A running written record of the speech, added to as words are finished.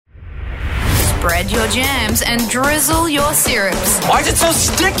Spread your jams and drizzle your syrups. Why is it so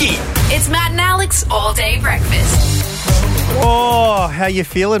sticky? It's Matt and Alex All Day Breakfast. Oh, how you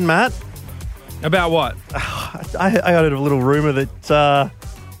feeling, Matt? About what? I heard a little rumour that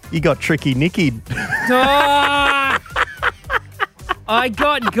you got tricky nickied. Oh, I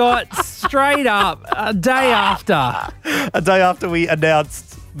got straight up a day after. A day after we announced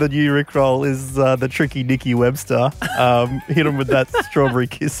the new Rickroll is the tricky Nicky Webster. Hit him with that strawberry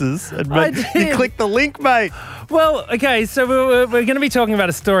kisses. And you clicked the link, mate. Well, okay, so we're going to be talking about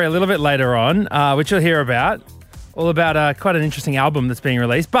a story a little bit later on, which you'll hear about, all about quite an interesting album that's being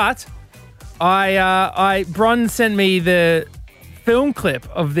released. But Bron sent me the film clip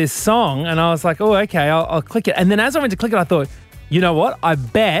of this song, and I was like, oh, okay, I'll click it. And then as I went to click it, I thought, you know what? I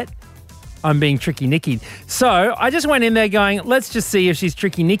bet I'm being tricky nickied. So I just went in there going, let's just see if she's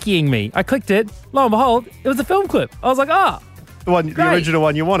tricky nickying me. I clicked it. Lo and behold, it was a film clip. I was like, The original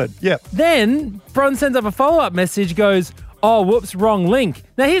one you wanted. Yeah. Then Bron sends up a follow-up message, goes, oh, whoops, wrong link.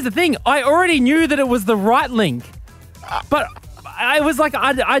 Now, here's the thing. I already knew that it was the right link. But I was like,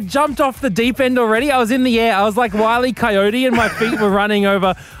 I jumped off the deep end already. I was in the air. I was like Wile E. Coyote and my feet were running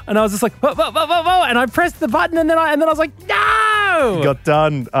over. And I was just like, whoa, whoa, whoa, whoa, whoa. And I pressed the button and then I was like, no! You got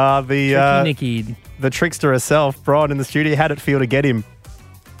done. Tricky-nickied. The trickster herself, Bron, in the studio. How'd it feel to get him?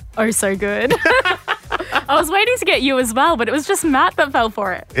 Oh, so good. I was waiting to get you as well, but it was just Matt that fell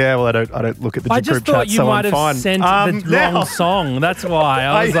for it. Yeah, well, I don't look at the group chat, I just thought you might have sent the wrong song. That's why.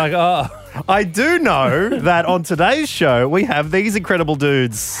 I was like, oh. I do know that on today's show, we have these incredible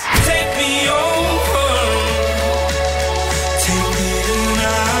dudes. Take me over. Take me tonight.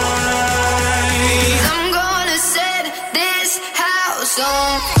 I'm gonna set this house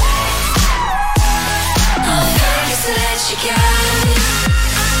on fire. Let you go.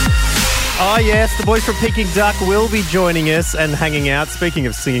 Oh, yes, the boys from Peking Duk will be joining us and hanging out. Speaking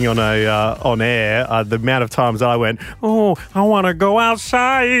of singing on air, the amount of times I went, oh, I want to go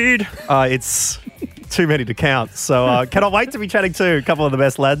outside. It's too many to count. So cannot wait to be chatting to a couple of the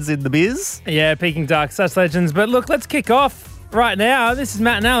best lads in the biz. Yeah, Peking Duk, such legends. But look, let's kick off right now. This is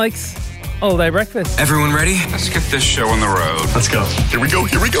Matt and Alex, All Day Breakfast. Everyone ready? Let's get this show on the road. Let's go. Here we go.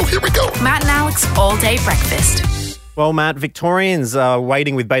 Matt and Alex All Day Breakfast. Well, Matt, Victorians are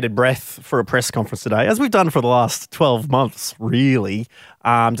waiting with bated breath for a press conference today, as we've done for the last 12 months, really,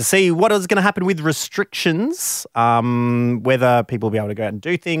 to see what is going to happen with restrictions, whether people will be able to go out and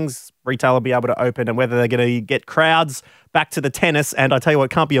do things, retail will be able to open, and whether they're going to get crowds back to the tennis. And I tell you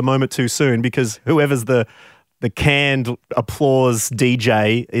what, it can't be a moment too soon, because whoever's the canned applause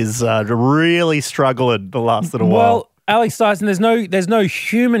DJ is really struggling the last little while. Well, Alex Dyson, there's no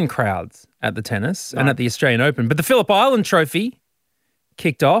human crowds at the tennis and at the Australian Open, but the Phillip Island Trophy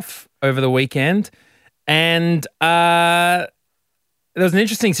kicked off over the weekend, and there was an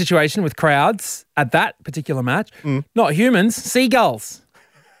interesting situation with crowds at that particular match. Not humans, seagulls.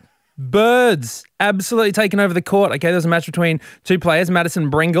 Birds absolutely taken over the court. Okay, there was a match between two players, Madison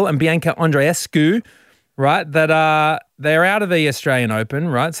Bringle and Bianca Andreescu, right, that they're out of the Australian Open,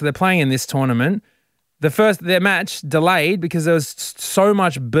 right, so they're playing in this tournament. Their match delayed because there was so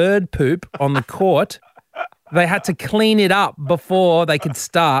much bird poop on the court. They had to clean it up before they could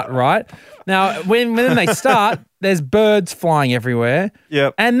start, right? Now, when they start, there's birds flying everywhere.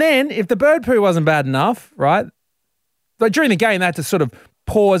 Yep. And then if the bird poo wasn't bad enough, right, like during the game, they had to sort of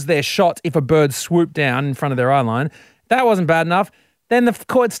pause their shot if a bird swooped down in front of their eye line. That wasn't bad enough. Then the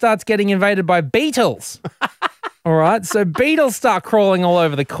court starts getting invaded by beetles. All right, so beetles start crawling all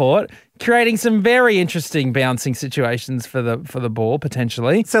over the court, creating some very interesting bouncing situations for the ball,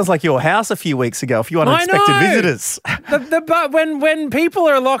 potentially. Sounds like your house a few weeks ago, a few unexpected visitors. But when people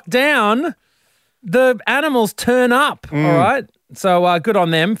are locked down, the animals turn up, all right? So good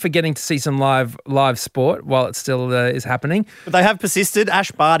on them for getting to see some live sport while it still is happening. But they have persisted.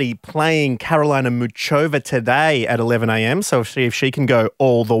 Ash Barty playing Carolina Muchova today at 11 a.m, so if she can go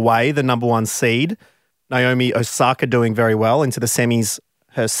all the way, the number one seed. Naomi Osaka doing very well into the semis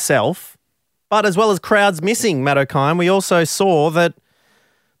herself. But as well as crowds missing, Matt O'Kine, we also saw that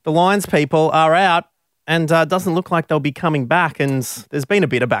the Lions people are out and doesn't look like they'll be coming back. And there's been a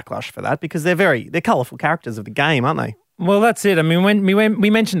bit of backlash for that because they're colourful characters of the game, aren't they? Well, that's it. I mean, when we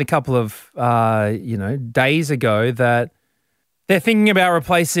mentioned a couple of days ago that they're thinking about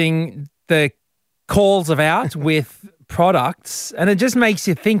replacing the calls of out with products, and it just makes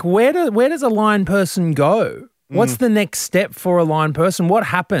you think, where does a line person go? What's the next step for a line person? What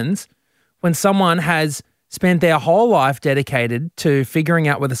happens when someone has spent their whole life dedicated to figuring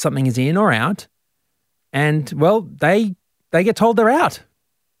out whether something is in or out, and, well, they get told they're out?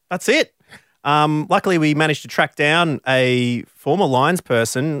 That's it. Luckily, we managed to track down a former Lions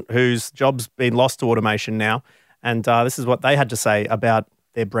person whose job's been lost to automation now. And this is what they had to say about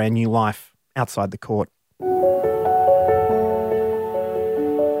their brand new life outside the court.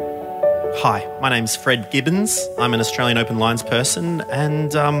 Hi, my name's Fred Gibbons. I'm an Australian Open Lions person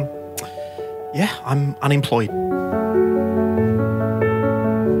and, I'm unemployed.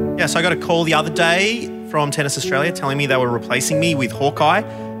 Yeah, so I got a call the other day from Tennis Australia telling me they were replacing me with Hawkeye,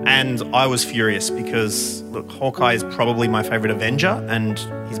 and I was furious because, look, Hawkeye is probably my favourite Avenger and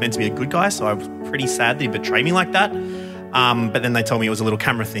he's meant to be a good guy, so I was pretty sad that he betrayed me like that. But then they told me it was a little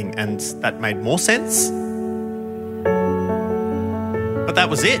camera thing and that made more sense. But that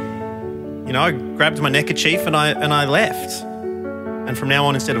was it. You know, I grabbed my neckerchief and I left. And from now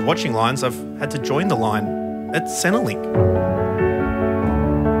on, instead of watching Lions, I've had to join the line at Centrelink.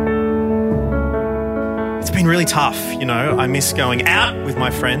 It's been really tough, you know. I miss going out with my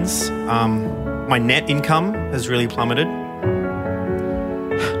friends. My net income has really plummeted.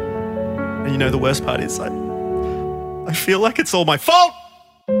 And you know, the worst part is I feel like it's all my fault.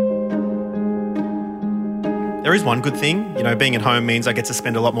 There is one good thing, you know, being at home means I get to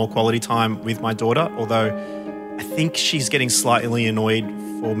spend a lot more quality time with my daughter, although I think she's getting slightly annoyed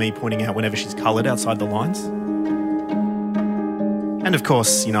for me pointing out whenever she's coloured outside the lines. And of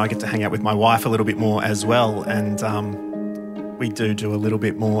course, you know, I get to hang out with my wife a little bit more as well, and we do a little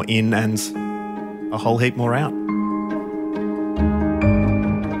bit more in and a whole heap more out.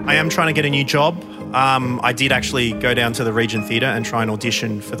 I am trying to get a new job. I did actually go down to the Regent Theatre and try and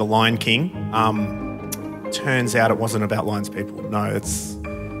audition for The Lion King. Turns out it wasn't about lions people. No, I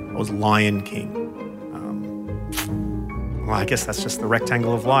was Lion King. Well, I guess that's just the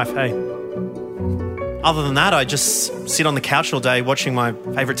rectangle of life, hey? Other than that, I just sit on the couch all day watching my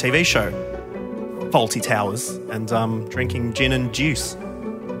favourite TV show, Fawlty Towers, and drinking gin and juice.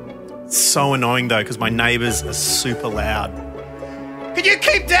 It's so annoying, though, because my neighbours are super loud. Could you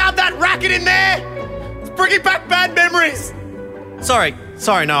keep down that racket in there? It's bringing back bad memories. Sorry,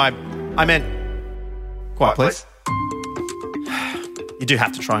 no, I meant... Quiet, please. You do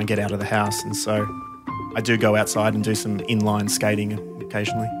have to try and get out of the house, and so I do go outside and do some inline skating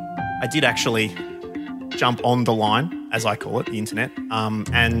occasionally. I did actually jump on the line, as I call it, the internet,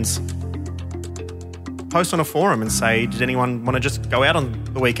 and post on a forum and say, did anyone want to just go out on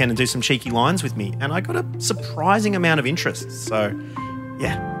the weekend and do some cheeky lines with me? And I got a surprising amount of interest. So,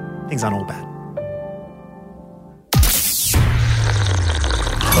 yeah, things aren't all bad.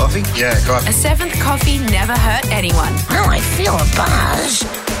 Coffee? Yeah, coffee. A seventh coffee never hurt anyone. Oh, I feel a buzz.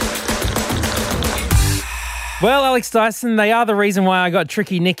 Well, Alex Dyson, they are the reason why I got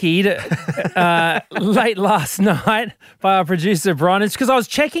tricky nickied late last night by our producer, Brian. It's because I was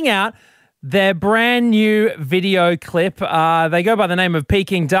checking out their brand new video clip. They go by the name of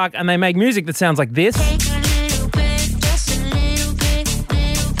Peking Duk, and they make music that sounds like this.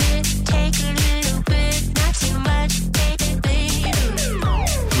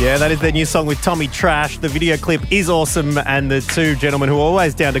 Yeah, that is their new song with Tommy Trash. The video clip is awesome, and the two gentlemen who are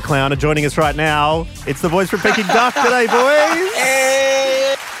always down to clown are joining us right now. It's the boys from Peking Duk today, boys.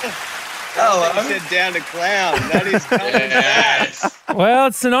 Hey! Oh, I said down to clown. That is yes. Well,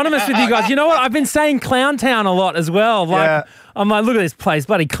 it's synonymous with you guys. You know what? I've been saying Clown Town a lot as well. I'm like, look at this place,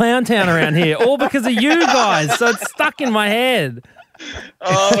 bloody Clown Town around here, all because of you guys. So it's stuck in my head.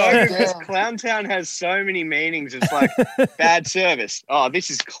 Oh, because Clown Town has so many meanings. It's like bad service. Oh,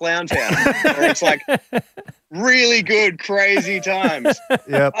 this is Clown Town. Or it's like really good, crazy times.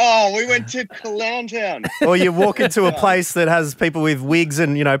 Yep. Oh, we went to Clown Town. Or you walk into a place that has people with wigs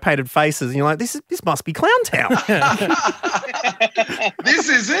and, you know, painted faces, and you're like, this must be Clown Town. This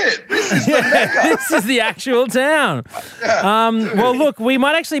is it. This is the mecca. This is the actual town. Well, look, we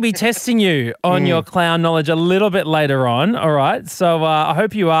might actually be testing you on your clown knowledge a little bit later on. All right. So I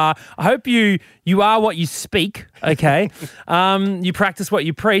hope you are. I hope you are what you speak. Okay. You practice what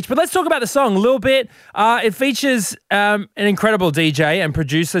you preach. But let's talk about the song a little bit. It features an incredible DJ and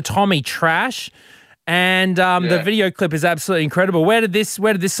producer, Tommy Trash, and the video clip is absolutely incredible. Where did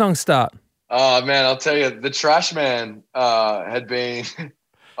this song start? Oh, man, I'll tell you, the Trash Man had been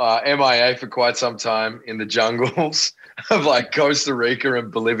MIA for quite some time in the jungles of like Costa Rica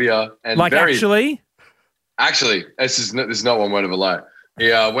and Bolivia. And like actually, this is not one word of a lie. He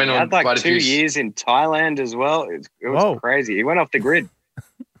went on had like quite a 2 few years in Thailand as well. It was crazy. He went off the grid.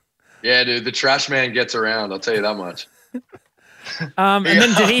 Yeah, dude, the Trash Man gets around. I'll tell you that much. And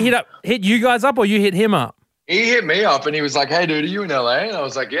then did he hit you guys up, or you hit him up? He hit me up and he was like, "Hey, dude, are you in LA?" And I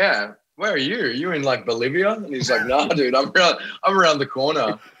was like, "Yeah." "Where are you? Are you in like Bolivia?" And he's like, "No, dude, I'm around the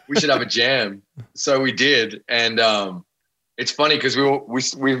corner. We should have a jam." So we did, and it's funny because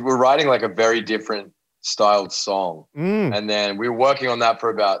we were writing like a very different styled song. And then we were working on that for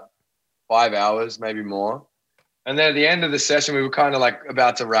about 5 hours, maybe more. And then at the end of the session, we were kind of like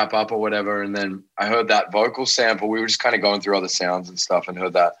about to wrap up or whatever. And then I heard that vocal sample. We were just kind of going through all the sounds and stuff and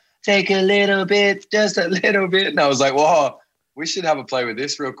heard that, take a little bit, just a little bit. And I was like, whoa, we should have a play with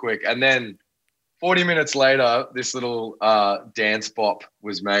this real quick. And then 40 minutes later, this little dance bop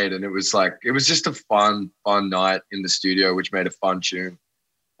was made. And it was just a fun night in the studio, which made a fun tune.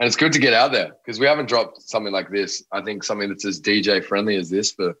 And it's good to get out there because we haven't dropped something like this. I think something that's as DJ friendly as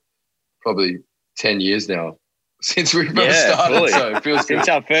this for probably 10 years now since we've ever started. Fully. So it feels good. It's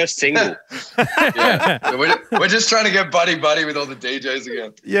our first single. So we're just trying to get buddy with all the DJs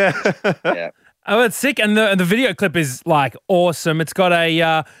again. Yeah. Oh, it's sick. And the video clip is like awesome. It's got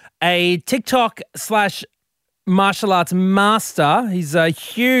a TikTok / martial arts master. He's has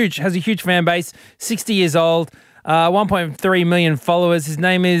a huge fan base, 60 years old. 1.3 million followers. His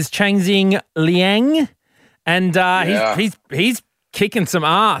name is Changxing Liang, and he's kicking some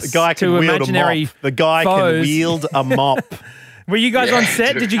ass. The guy can to wield imaginary a mop. The guy foes. can wield a mop. Were you guys on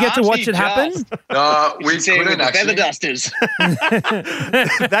set? Did you get to watch it happen? No, we couldn't Feather actually. dusters.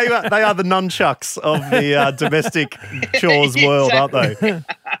 They are the nunchucks of the domestic chores world, aren't they?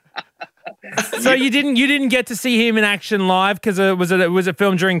 So you didn't get to see him in action live because was it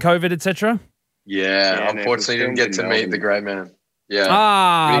filmed during COVID, etc.? Yeah, unfortunately, didn't get to meet the great man. Yeah.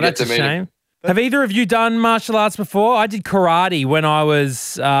 Ah, that's a shame. Have either of you done martial arts before? I did karate when I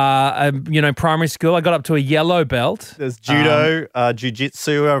was, primary school. I got up to a yellow belt. There's judo,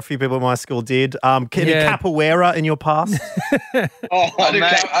 jiu-jitsu. A few people in my school did. Any capoeira in your past? I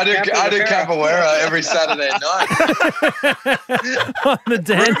do capoeira every Saturday night. On the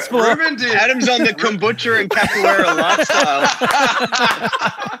dance floor. Ruben did. Adam's on the kombucha and capoeira lifestyle.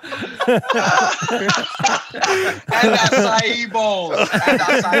 And acai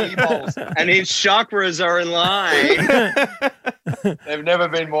bowls. And his chakras are in line. They've never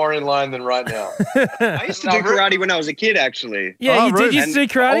been more in line than right now. I used to do karate when I was a kid, actually. Yeah, you did used to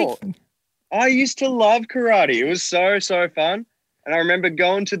do karate? I used to love karate. It was so fun. And I remember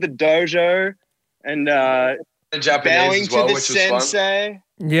going to the dojo and Japanese bowing as well, to the which was fun. sensei.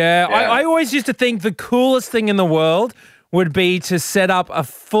 Yeah, I always used to think the coolest thing in the world would be to set up a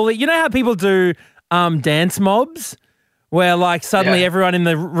fully... You know how people do dance mobs? Where like suddenly everyone in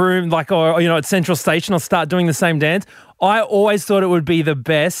the room, like, or at Central Station, will start doing the same dance. I always thought it would be the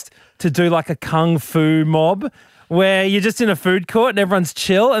best to do like a kung fu mob where you're just in a food court and everyone's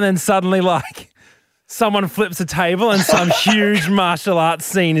chill, and then suddenly like someone flips a table and some huge martial arts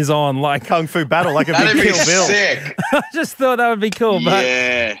scene is on, like Kung Fu battle, like a That'd big be Kill Bill. sick. I just thought that would be cool. But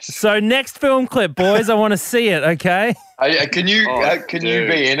Yes. so next film clip, boys, I want to see it. Okay. Can you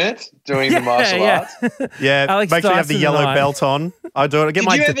be in it doing the martial arts? Yeah, Alex make sure you have the Dyson yellow and I. belt on. I do it. Did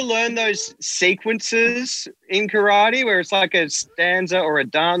you ever learn those sequences in karate where it's like a stanza or a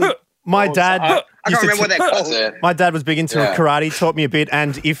dance? My dad. I can't remember what they're That's called. it. My dad was big into karate, taught me a bit.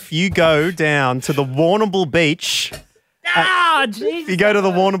 And if you go down to the Warrnambool Beach, if you go to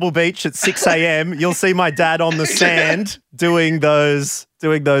the Warrnambool Beach at 6 a.m., you'll see my dad on the sand doing those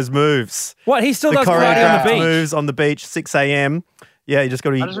moves. What, he still The does karate on choreographed the beach? moves on the beach, 6 a.m. Yeah, you just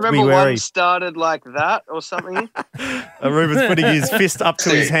got to I just be remember wary. one started like that or something. Ruben's putting his fist up to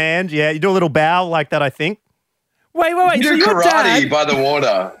his hand. Yeah, you do a little bow like that, I think. Wait. You So do your karate dad... by the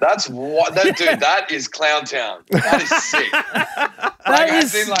water. That's what dude. That is Clown Town. That is sick.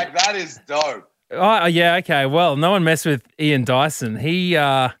 That is dope. Oh, yeah, okay. Well, no one messed with Ian Dyson.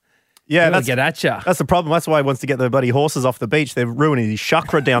 He'll That's get at you. That's the problem. That's why he wants to get the bloody horses off the beach. They're ruining his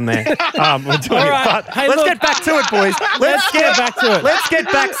chakra down there. We're doing All right. it. But Hey, let's look- get back to it, boys. Let's get back to it. Let's get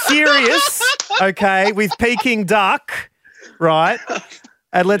back serious, okay, with Peking Duk, right?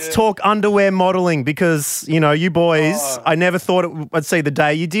 And let's talk underwear modeling because, you boys, I never thought I'd see the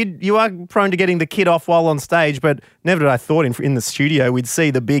day. You are prone to getting the kid off while on stage, but never did I thought in the studio we'd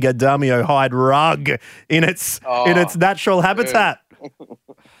see the big Adamio hide rug in its natural habitat.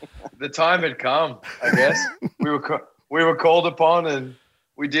 The time had come, I guess. we were called upon and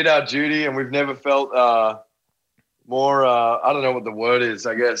we did our duty, and we've never felt more. I don't know what the word is.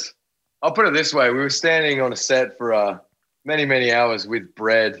 I guess I'll put it this way: we were standing on a set for many hours with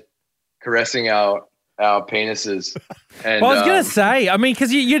bread, caressing our penises. And Well, I was going to say, I mean,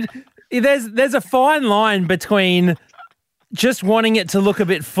 because there's a fine line between just wanting it to look a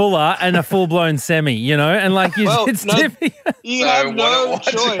bit fuller and a full-blown semi, and like it's different. You So have no what-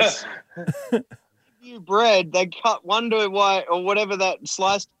 choice. You bread, they cut Wonder White or whatever that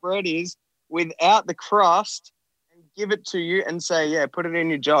sliced bread is without the crust and give it to you and say, put it in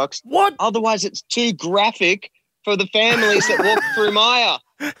your jocks. What? Otherwise, it's too graphic for the families that walk through Maya.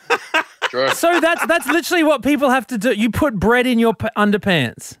 True. So that's literally what people have to do. You put bread in your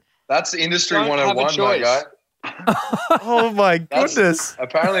underpants. That's industry Don't have a 101, my choice. guy. Oh my That's- goodness.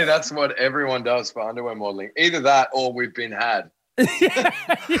 Apparently, that's what everyone does for underwear modeling. Either that or we've been had.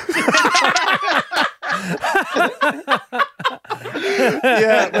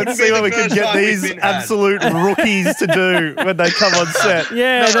 Yeah, let's see what we can get these absolute rookies to do when they come on set.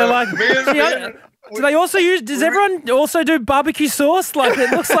 Yeah, they're like. me and- Do they also use? Does everyone also do barbecue sauce? Like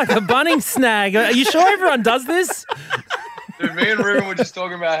it looks like a Bunnings snag. Are you sure everyone does this? Dude, me and Ruben were just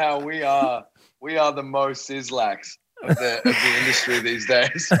talking about how we are the most sizzlacks of the industry these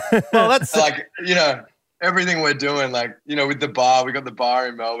days. Well, that's Like, everything we're doing, like, with the bar, we got the bar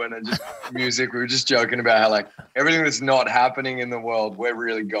in Melbourne and just music. We were just joking about how, like, everything that's not happening in the world, we're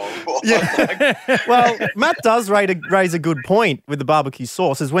really going for. Yeah. Well, Matt does raise a good point with the barbecue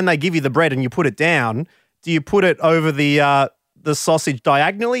sauce. Is when they give you the bread and you put it down, do you put it over the sausage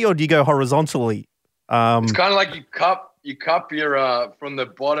diagonally or do you go horizontally? It's kind of like you cup your from the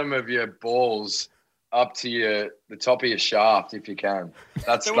bottom of your balls up to the top of your shaft if you can.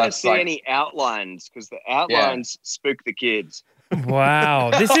 I don't want to see any outlines because the outlines spook the kids.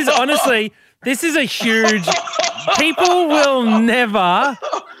 Wow, this is honestly, this is a huge. People will never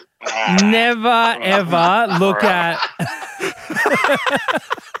ever look at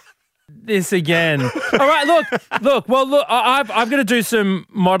this again. All right, look. Well, look, I'm going to do some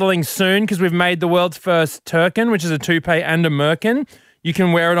modeling soon because we've made the world's first Turkin, which is a toupee and a merkin. You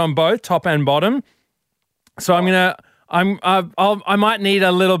can wear it on both top and bottom. So I might need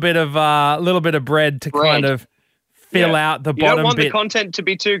a little bit of bread to kind of fill out the You bottom don't want bit. the content to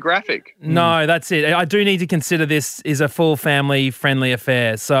be too graphic. No, that's it. I do need to consider this is a full family-friendly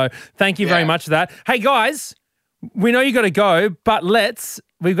affair. So thank you very much for that. Hey, guys, we know you got to go, but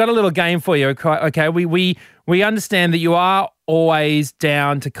we've got a little game for you, okay? We understand that you are always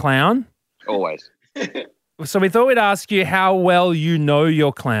down to clown. Always. Mm. So we thought we'd ask you how well you know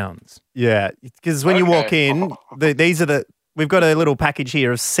your clowns. Yeah, because when you walk in, we've got a little package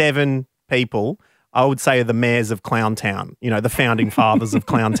here of 7 people. I would say are the mayors of Clowntown, the founding fathers of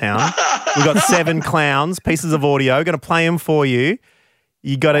Clowntown. We've got 7 clowns, pieces of audio, going to play them for you.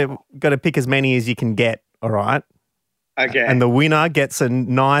 You got to pick as many as you can get, all right? Okay. And the winner gets a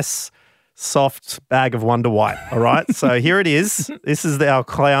nice, soft bag of Wonder White, all right? So here it is. This is our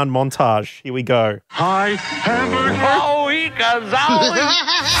clown montage. Here we go. Why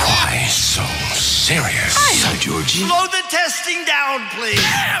so serious? Hi, Georgie. Slow the testing down,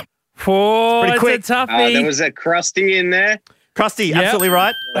 please. Oh, Pretty quick. it's a toughie. There was a crusty in there. Crusty, Yep. absolutely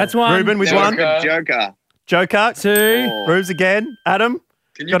right. That's one. Ruben with one. Joker. Joker. 2. Rubes again. Adam.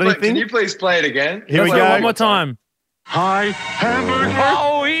 Can Got anything? Can you please play it again? Here we Let's do it go. one more time. Why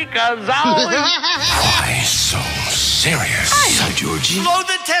so serious? Hi, Georgie. Slow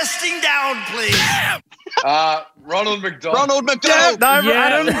the testing down, please. Ronald McDonald. Ronald McDonald. No, Yeah.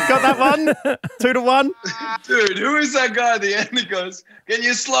 Adam, got that one. 2-1. Dude, who is that guy at the end that goes, can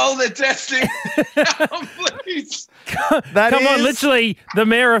you slow the testing down, please? That Come on, is- literally the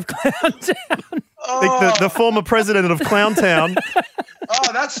mayor of Clowntown. The former president of Clowntown.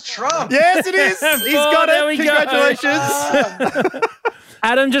 Oh, that's Trump. Yes, it is. He's got there it. we go. Congratulations.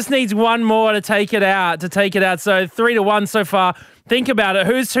 Adam just needs one more to take it out. So 3-1 so far. Think about it.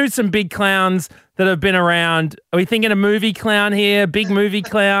 Who's some big clowns that have been around? Are we thinking a movie clown here? Big movie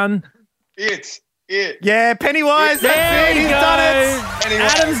clown? It. Yeah, Pennywise. There That's it. we He's go. done it.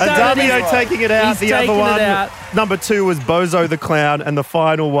 Adam's done it. Adamio taking it out. He's The other taken it one, out. number 2 was Bozo the Clown, and the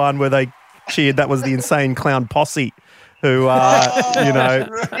final one where they cheered, that was the Insane Clown Posse, who,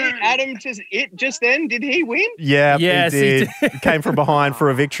 Adam just then, did he win? yeah, Yes, he he did. He came from behind for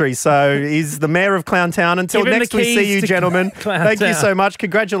a victory. So he's the mayor of Clowntown. Until Give him next the we keys see you, to gentlemen. Clowntown. Thank you so much.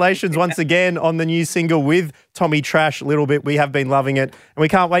 Congratulations once again on the new single with Tommy Trash, Little Bit. We have been loving it. And we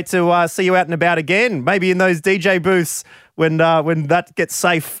can't wait to see you out and about again, maybe in those DJ booths when that gets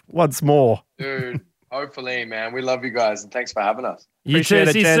safe once more. Dude, hopefully, man. We love you guys, and thanks for having us. You Appreciate too.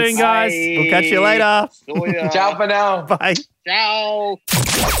 it, See you gents. soon, guys. We'll catch you later. Ciao for now. Bye. Ciao.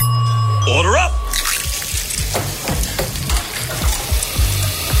 Order up.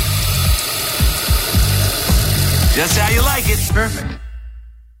 Just how you like it. Perfect.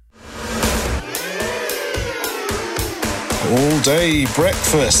 All day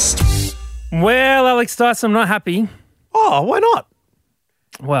breakfast. Well, Alex Dice, I'm not happy. Oh, why not?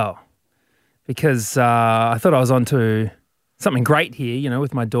 Well, because I thought I was on to something great here,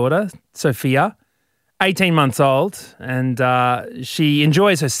 with my daughter, Sophia, 18 months old, and she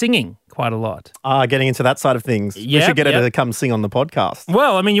enjoys her singing quite a lot. Getting into that side of things. We Yep, should get her yep. to come sing on the podcast.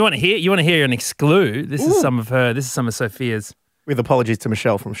 Well, I mean, you want to hear an exclude. This is some of her. This is some of Sophia's. With apologies to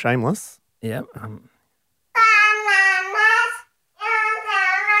Michelle from Shameless. Yeah.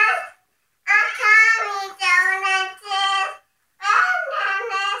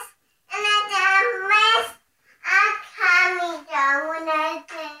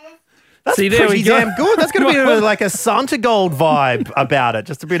 That's See, there pretty we go. damn good. That's going to be like a Santa Gold vibe about it.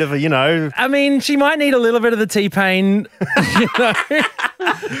 Just a bit of a, I mean, she might need a little bit of the T-Pain,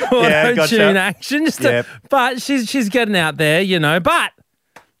 Yeah, gotcha. tune action. But she's getting out there, But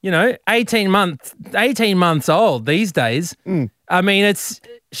 18 months old these days. I mean,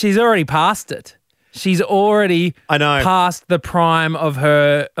 she's already past it. She's already past the prime of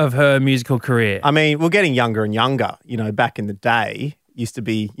her musical career. I mean, we're getting younger and younger. Back in the day, used to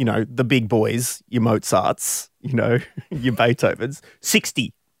be, the big boys, your Mozarts, your Beethovens,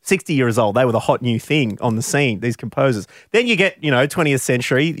 60 years old. They were the hot new thing on the scene, these composers. Then you get, 20th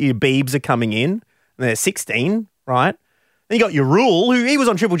century, your Biebs are coming in, and they're 16, right? Then you got your Rule, who he was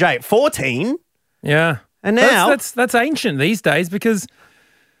on Triple J at 14. Yeah. And now... That's ancient these days because,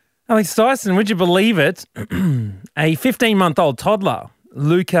 Alex Dyson, would you believe it, a 15-month-old toddler,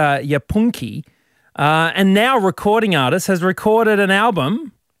 Luca Yapunki, and now recording artist, has recorded an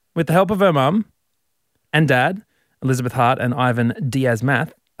album with the help of her mum and dad, Elizabeth Hart and Ivan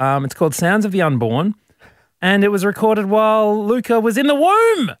Diaz-Math. It's called Sounds of the Unborn, and it was recorded while Luca was in the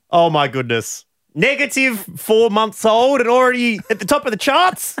womb. Oh, my goodness. Negative 4 months old and already at the top of the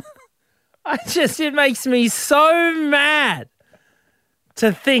charts? It makes me so mad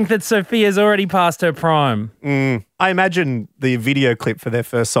to think that Sophia's already past her prime. I imagine the video clip for their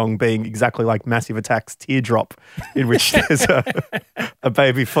first song being exactly like Massive Attack's Teardrop, in which there's a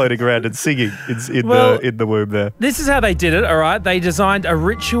baby floating around and singing in the womb there. This is how they did it, all right? They designed a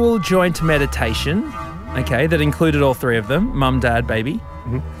ritual joint meditation, okay, that included all three of them, mum, dad, baby.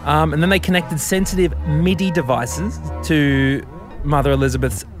 Mm-hmm. And then they connected sensitive MIDI devices to Mother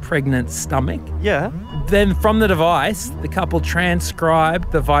Elizabeth's pregnant stomach. Yeah. Then from the device, the couple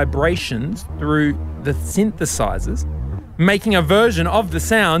transcribed the vibrations through the synthesizers, making a version of the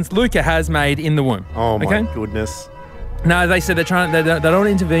sounds Luca has made in the womb. Oh, my goodness. No, they said they don't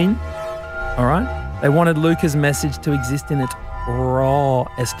intervene, all right? They wanted Luca's message to exist in its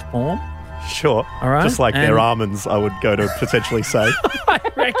rawest form. Sure. All right. Just like their almonds, I would go to potentially say. I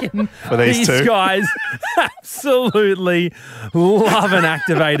reckon for these two guys absolutely love an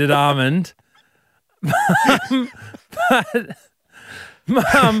activated almond. But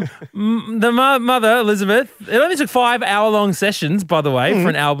the mother, Elizabeth, it only took 5-hour-long sessions, by the way, for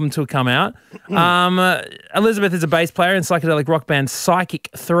an album to come out. Elizabeth is a bass player in psychedelic rock band Psychic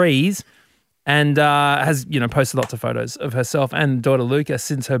Threes, and has, posted lots of photos of herself and daughter Luca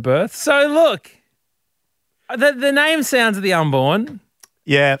since her birth. So look, the name Sounds of the Unborn.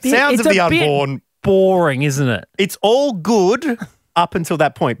 Yeah, Sounds of the Unborn. Bit boring, isn't it? It's all good up until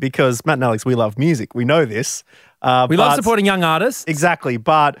that point because, Matt and Alex, we love music. We know this. We love supporting young artists. Exactly,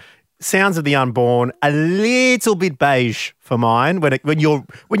 but Sounds of the Unborn, a little bit beige for mine when you're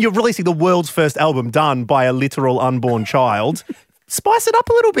releasing the world's first album done by a literal unborn child. Spice it up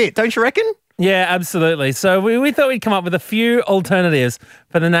a little bit, don't you reckon? Yeah, absolutely. So we thought we'd come up with a few alternatives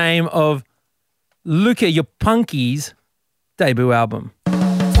for the name of Luca Yapunki's debut album.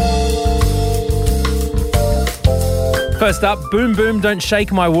 First up, Boom Boom Don't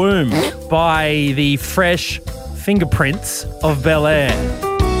Shake My Womb by the Fresh Fingerprints of Bel Air.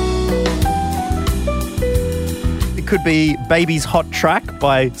 It could be Baby's Hot Track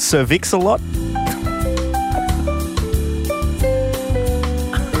by Sir Vix-a-Lot.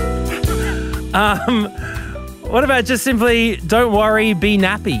 What about just simply Don't Worry, Be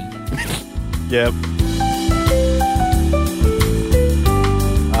Nappy? Yep.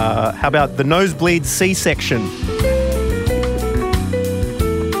 How about The Nosebleed C-Section?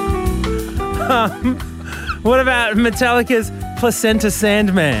 What about Metallica's Placenta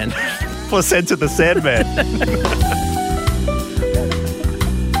Sandman? Placenta the Sandman.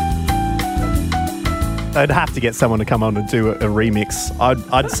 I'd have to get someone to come on and do a remix.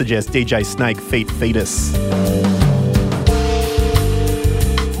 I'd suggest DJ Snake feat Fetus.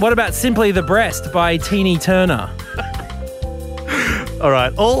 What about Simply the Breast by Teeny Turner? All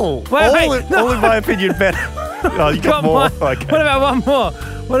right, all in my opinion better. Oh, you got more? One. Okay. What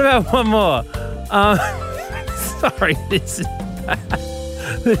about one more? Sorry, this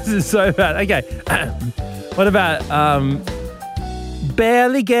is so bad. Okay, what about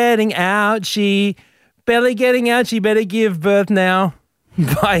Barely Getting Out? She better give birth now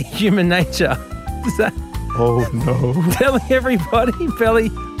by Human Nature. Oh, no. Telling everybody,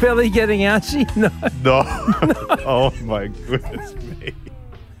 belly getting ouchy? No. No. Oh, my goodness me.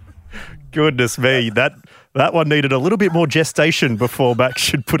 Goodness me. That one needed a little bit more gestation before Max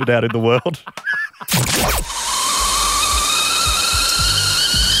should put it out in the world.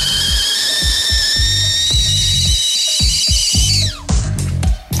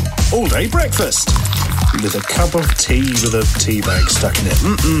 All day breakfast with a cup of tea with a tea bag stuck in it.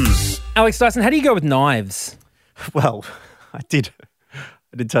 Mm-mm. Alex Dyson, how do you go with knives? Well, I did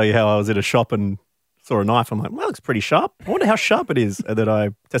tell you how I was in a shop and saw a knife. I'm like, well, it looks pretty sharp. I wonder how sharp it is. And then I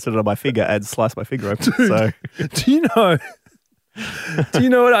tested it on my finger and sliced my finger open. So, Do you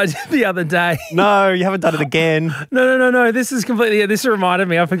know what I did the other day? no, you haven't done it again. No. This reminded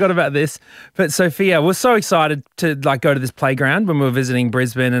me. I forgot about this. But Sophia was so excited to go to this playground when we were visiting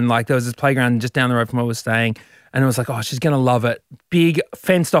Brisbane, and there was this playground just down the road from where we were staying. And it was like, oh, she's going to love it. Big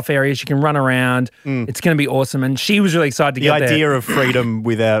fenced off area. She can run around. It's going to be awesome. And she was really excited to get there. The idea of freedom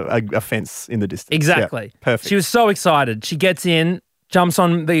without a fence in the distance. Exactly. Yeah, perfect. She was so excited. She gets in, jumps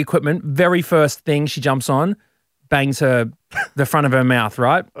on the equipment. Very first thing she jumps on, bangs the front of her mouth,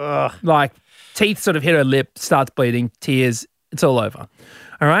 right? Ugh. Teeth sort of hit her lip, starts bleeding, tears. It's all over.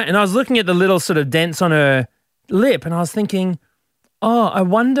 All right. And I was looking at the little sort of dents on her lip, and I was thinking, oh, I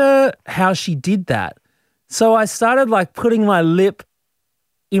wonder how she did that. So I started putting my lip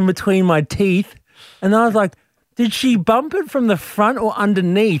in between my teeth, and I was like, did she bump it from the front or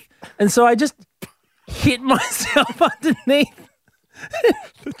underneath? And so I just hit myself underneath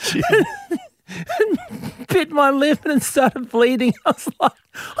and bit my lip, and it started bleeding. I was like,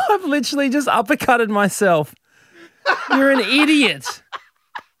 I've literally just uppercutted myself. You're an idiot.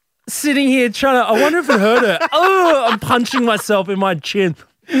 Sitting here I wonder if it hurt her. Oh, I'm punching myself in my chin.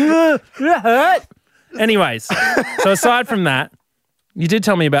 It hurt. Anyways, so aside from that, you did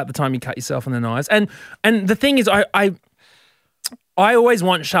tell me about the time you cut yourself on the knives. And the thing is, I always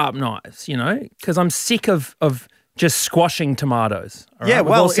want sharp knives, because I'm sick of just squashing tomatoes. All right? Yeah,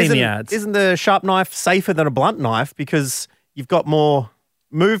 We've all seen the ads. Isn't the sharp knife safer than a blunt knife because you've got more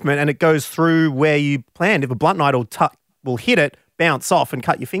movement and it goes through where you planned? If a blunt knife will hit it, bounce off and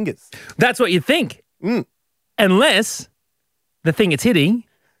cut your fingers. That's what you think. Unless the thing it's hitting,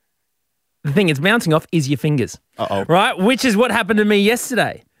 the thing it's bouncing off is your fingers. Uh-oh. Right? Which is what happened to me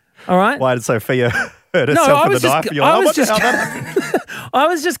yesterday. All right? Why did Sophia hurt herself with the knife? I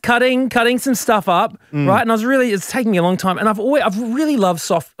was just cutting some stuff up, right? And it's taking me a long time. And I've really loved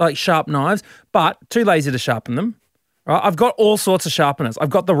soft, sharp knives, but too lazy to sharpen them. Right? I've got all sorts of sharpeners. I've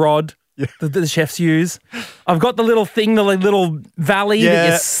got the rod that the chefs use. I've got the little thing, the little valley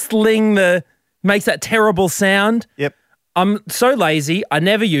that you sling makes that terrible sound. Yep. I'm so lazy. I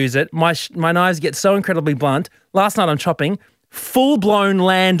never use it. My knives get so incredibly blunt. Last night I'm chopping, full-blown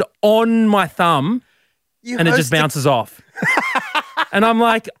land on my thumb, and it just bounces off. And I'm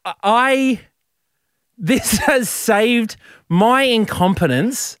like, this has saved my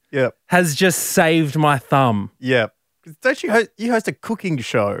incompetence. Yep. Has just saved my thumb. Yep. Don't you host a cooking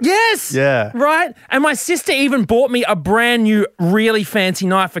show? Yes. Yeah. Right? And my sister even bought me a brand new, really fancy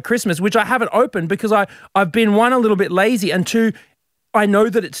knife for Christmas, which I haven't opened because I've been, one, a little bit lazy, and two, I know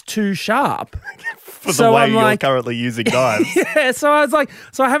that it's too sharp. For the way you're currently using knives. Yeah. So I was like,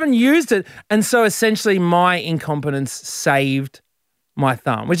 I haven't used it. And so essentially my incompetence saved my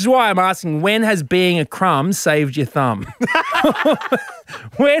thumb, which is why I'm asking, when has being a crumb saved your thumb?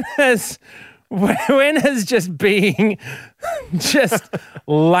 When has just being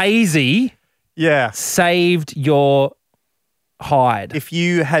lazy saved your hide? If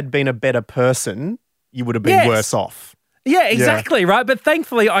you had been a better person, you would have been worse off. Yeah, exactly, right? But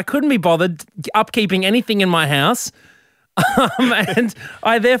thankfully, I couldn't be bothered upkeeping anything in my house, and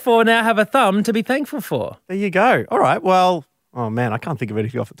I therefore now have a thumb to be thankful for. There you go. All right, well, oh man, I can't think of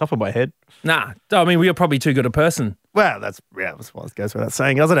anything off the top of my head. Nah, I mean, we're probably too good a person. Well, that's what goes without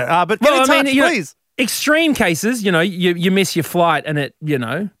saying, doesn't it? But get in touch, please. Extreme cases, you miss your flight and it,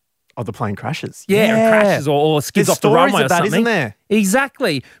 Oh, the plane crashes. Yeah, it crashes or skids off the runway or something. Isn't there?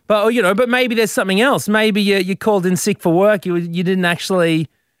 Exactly. But, but maybe there's something else. Maybe you called in sick for work. You didn't actually,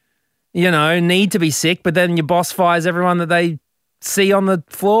 need to be sick, but then your boss fires everyone that they see on the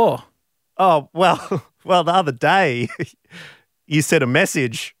floor. Oh, well, the other day you sent a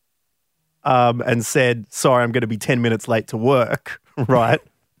message and said, sorry, I'm going to be 10 minutes late to work, right?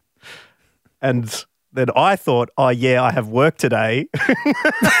 And then I thought, oh, yeah, I have work today.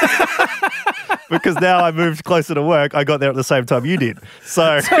 Because now I moved closer to work. I got there at the same time you did.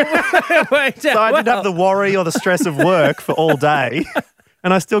 So I didn't have the worry or the stress of work for all day.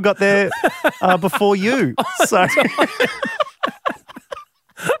 And I still got there before you. So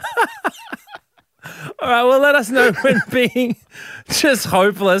All right, well, let us know when being just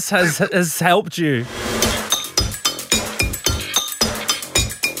hopeless has helped you.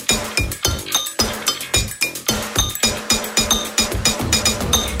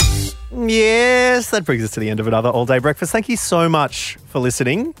 Yes, that brings us to the end of another all-day breakfast. Thank you so much for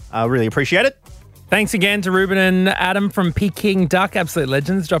listening. I really appreciate it. Thanks again to Ruben and Adam from Peking Duk, absolute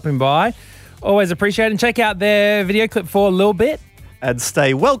legends, dropping by. Always appreciate it. And check out their video clip for a little bit. And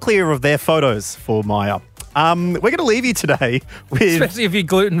stay well clear of their photos for Maya. We're going to leave you today with... Especially if you're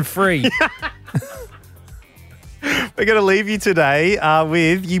gluten-free. We're going to leave you today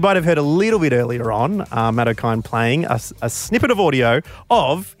with, you might have heard a little bit earlier on, Matt O'Kine playing a snippet of audio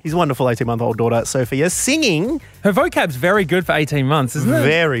of his wonderful 18-month-old daughter, Sophia, singing. Her vocab's very good for 18 months, isn't it?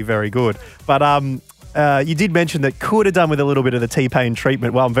 Very, very good. But you did mention that could have done with a little bit of the T-Pain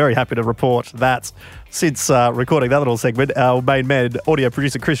treatment. Well, I'm very happy to report that since recording that little segment, our main man, audio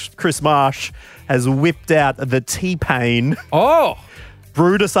producer Chris Marsh, has whipped out the T-Pain. Oh!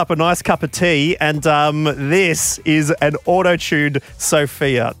 Brewed us up a nice cup of tea, and this is an auto-tuned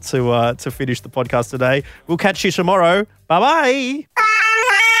Sophia to finish the podcast today. We'll catch you tomorrow. Bye-bye.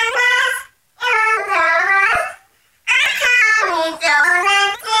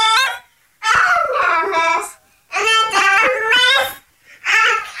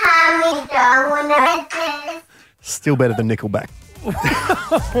 Still better than Nickelback.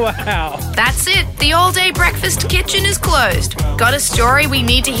 Wow. That's it. The all-day breakfast kitchen is closed. Got a story we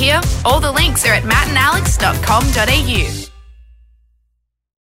need to hear? All the links are at mattandalex.com.au.